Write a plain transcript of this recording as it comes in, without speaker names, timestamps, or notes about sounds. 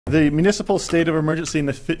The municipal state of emergency in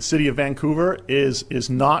the city of Vancouver is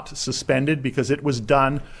not suspended because it was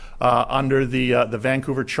done under the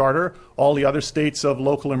Vancouver Charter. All the other states of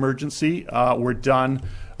local emergency were done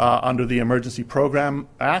under the Emergency Program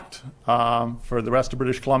Act for the rest of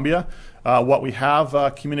British Columbia. What we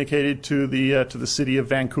have communicated to the city of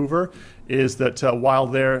Vancouver is that while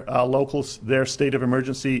their state of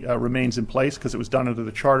emergency remains in place because it was done under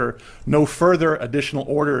the Charter, no further additional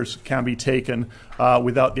orders can be taken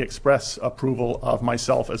without the express approval of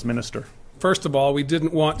myself as Minister. First of all, we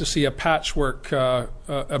didn't want to see a patchwork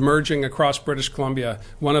emerging across British Columbia.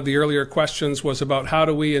 One of the earlier questions was about how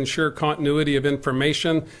do we ensure continuity of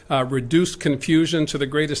information, reduce confusion to the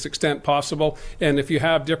greatest extent possible, and if you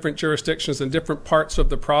have different jurisdictions in different parts of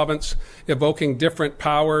the province evoking different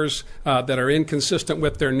powers that are inconsistent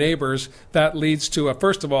with their neighbors, that leads to,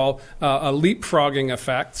 first of all, a leapfrogging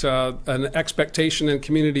effect, an expectation in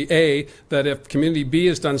Community A that if Community B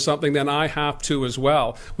has done something, then I have to as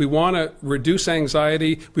well. We want to reduce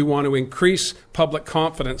anxiety, we want to increase public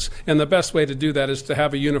confidence, and the best way to do that is to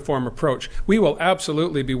have a uniform approach. We will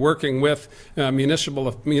absolutely be working with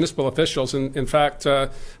municipal officials. In fact,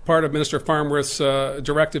 part of Minister Farnworth's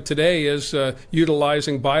directive today is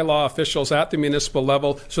utilizing bylaw officials at the municipal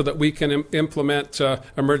level so that we can implement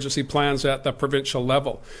emergency plans at the provincial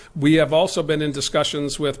level. We have also been in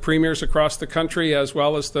discussions with premiers across the country as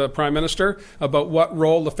well as the Prime Minister about what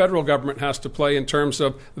role the federal government has to play in terms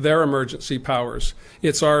of their emergency powers.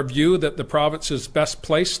 It's our view that the province is best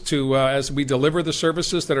placed to, as we deliver the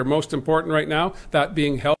services that are most important right now, that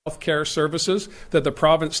being health care services, that the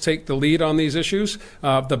province take the lead on these issues.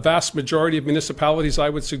 The vast majority of municipalities, I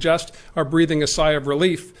would suggest, are breathing a sigh of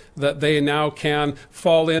relief that they now can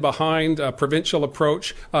fall in behind a provincial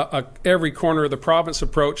approach, every corner of the province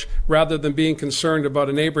approach, rather than being concerned about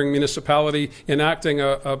a neighboring municipality enacting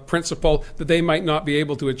a principle that they might not be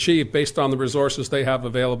able to achieve based on the resources they have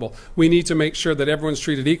available. We need to make sure that everyone's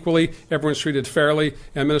treated equally, everyone's treated fairly,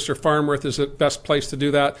 and Minister Farnworth is the best place to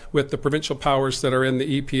do that with the provincial powers that are in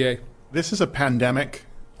the EPA. This is a pandemic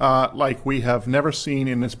like we have never seen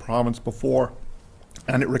in this province before,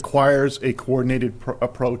 and it requires a coordinated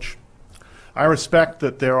approach. I respect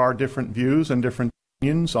that there are different views and different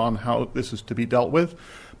opinions on how this is to be dealt with,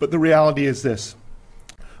 but the reality is this.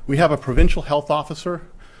 We have a provincial health officer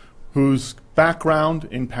whose background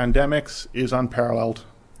in pandemics is unparalleled.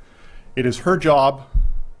 It is her job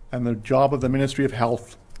and the job of the Ministry of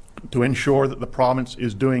Health to ensure that the province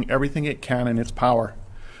is doing everything it can in its power.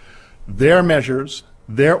 Their measures,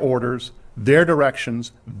 their orders, their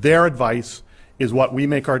directions, their advice is what we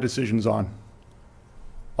make our decisions on,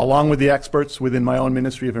 along with the experts within my own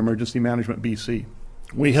Ministry of Emergency Management BC.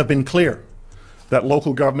 We have been clear that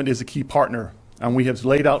local government is a key partner, and we have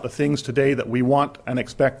laid out the things today that we want and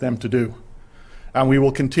expect them to do. And we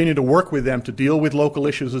will continue to work with them to deal with local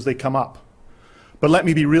issues as they come up. But let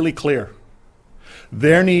me be really clear.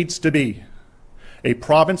 There needs to be a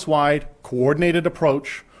province-wide coordinated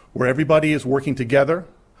approach where everybody is working together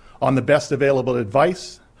on the best available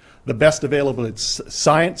advice, the best available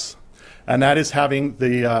science, and that is having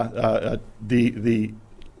the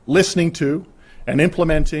listening to and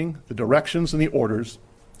implementing the directions and the orders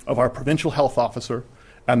of our provincial health officer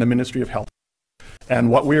and the Ministry of Health.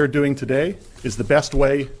 And what we are doing today is the best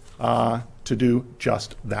way to do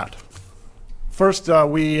just that. First,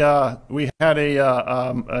 we had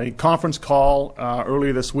a conference call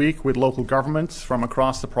earlier this week with local governments from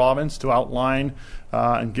across the province to outline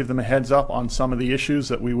and give them a heads up on some of the issues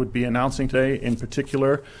that we would be announcing today, in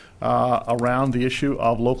particular around the issue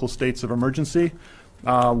of local states of emergency.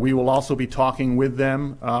 We will also be talking with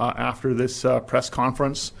them after this press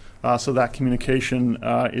conference, so that communication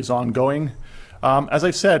is ongoing. As I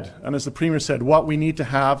said, and as the Premier said, what we need to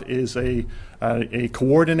have is a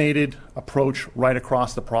coordinated approach right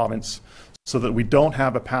across the province so that we don't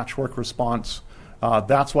have a patchwork response.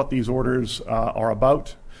 That's what these orders are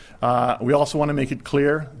about. We also want to make it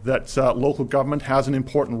clear that local government has an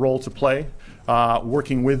important role to play,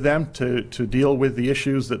 working with them to deal with the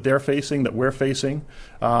issues that they're facing, that we're facing,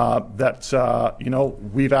 you know,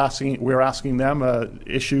 we're asking them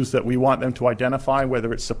issues that we want them to identify,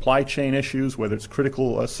 whether it's supply chain issues, whether it's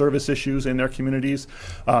critical service issues in their communities,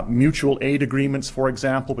 mutual aid agreements, for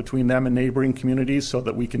example, between them and neighboring communities so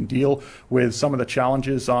that we can deal with some of the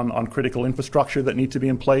challenges on critical infrastructure that need to be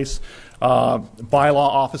in place. Bylaw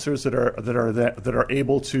officers officers that are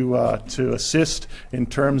able to assist in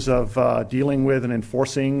terms of dealing with and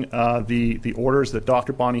enforcing the orders that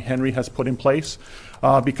Dr. Bonnie Henry has put in place,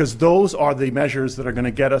 because those are the measures that are going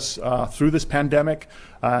to get us through this pandemic,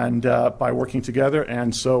 and by working together.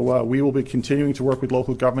 And so we will be continuing to work with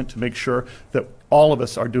local government to make sure that all of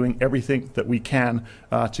us are doing everything that we can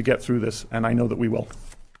to get through this, and I know that we will.